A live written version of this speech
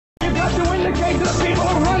communicate to the people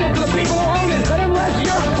who run it, to the people who own it, that unless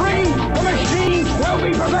you're free, the machine will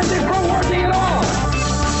be prevented from working at all.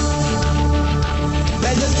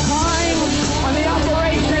 There's a time when the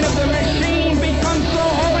operation of the machine becomes so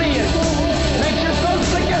odious, makes you so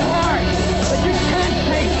sick at heart that you can't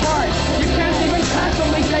take part. You can't even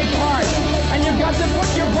passively take part. And you've got to put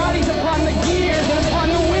your bodies upon the gears and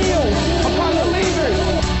upon the wheels, upon the levers.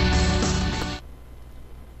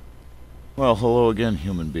 Well, hello again,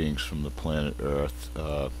 human beings from the planet Earth.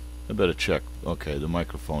 I better check. Okay, the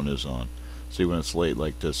microphone is on. See, when it's late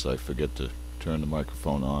like this, I forget to turn the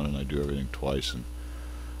microphone on, and I do everything twice. And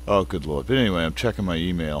oh, good Lord. But anyway, I'm checking my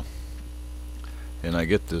email, and I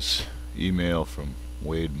get this email from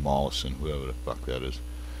Wade Mollison, whoever the fuck that is,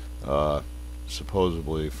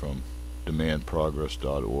 supposedly from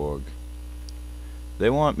demandprogress.org. They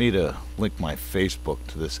want me to link my Facebook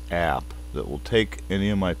to this app that will take any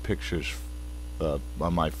of my pictures,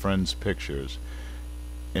 my friends' pictures,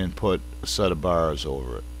 and put a set of bars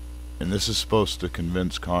over it. And this is supposed to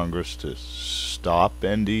convince Congress to stop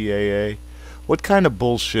NDAA? What kind of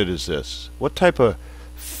bullshit is this? What type of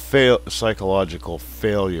psychological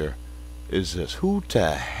failure is this? Who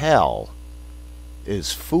the hell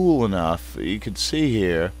is fool enough? You can see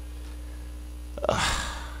here.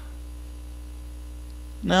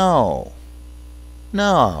 No.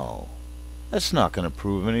 That's not going to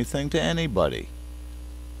prove anything to anybody.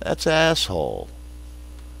 That's asshole.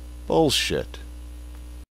 Bullshit.